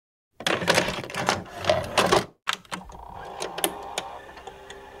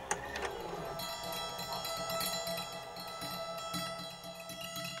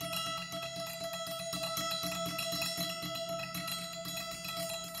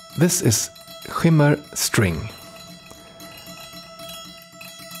This is Skimmer string.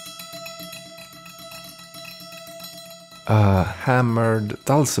 A hammered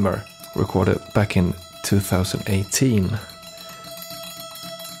dulcimer recorded back in 2018.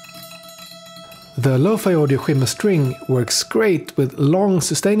 The lofiaudio Skimmer string works great with long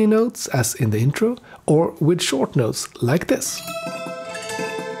sustaining notes as in the intro, or with short notes like this.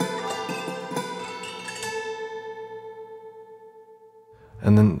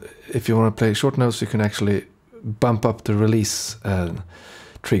 And then if you want to play short notes, you can actually bump up the release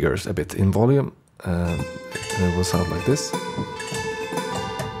triggers a bit in volume. And it will sound like this.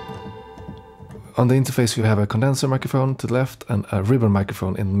 On the interface you have a condenser microphone to the left and a ribbon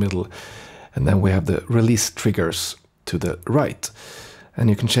microphone in the middle. And then we have the release triggers to the right. And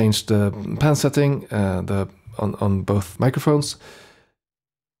you can change the pan setting on both microphones.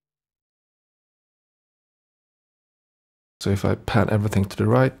 So if I pan everything to the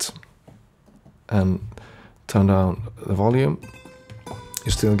right and turn down the volume,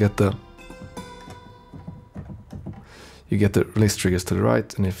 you still get the release triggers to the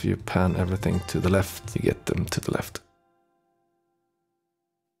right, and if you pan everything to the left, you get them to the left.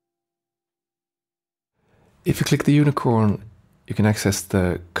 If you click the unicorn, you can access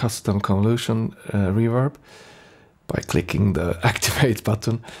the custom Convolution Reverb by clicking the Activate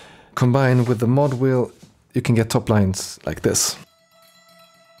button. Combined with the Modwheel, you can get top lines like this.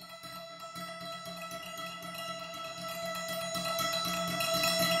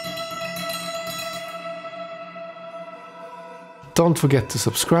 Don't forget to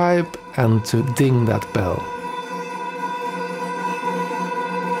subscribe and to ding that bell.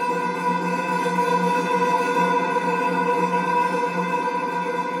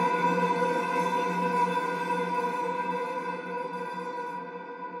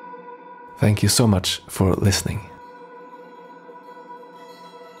 Thank you so much for listening.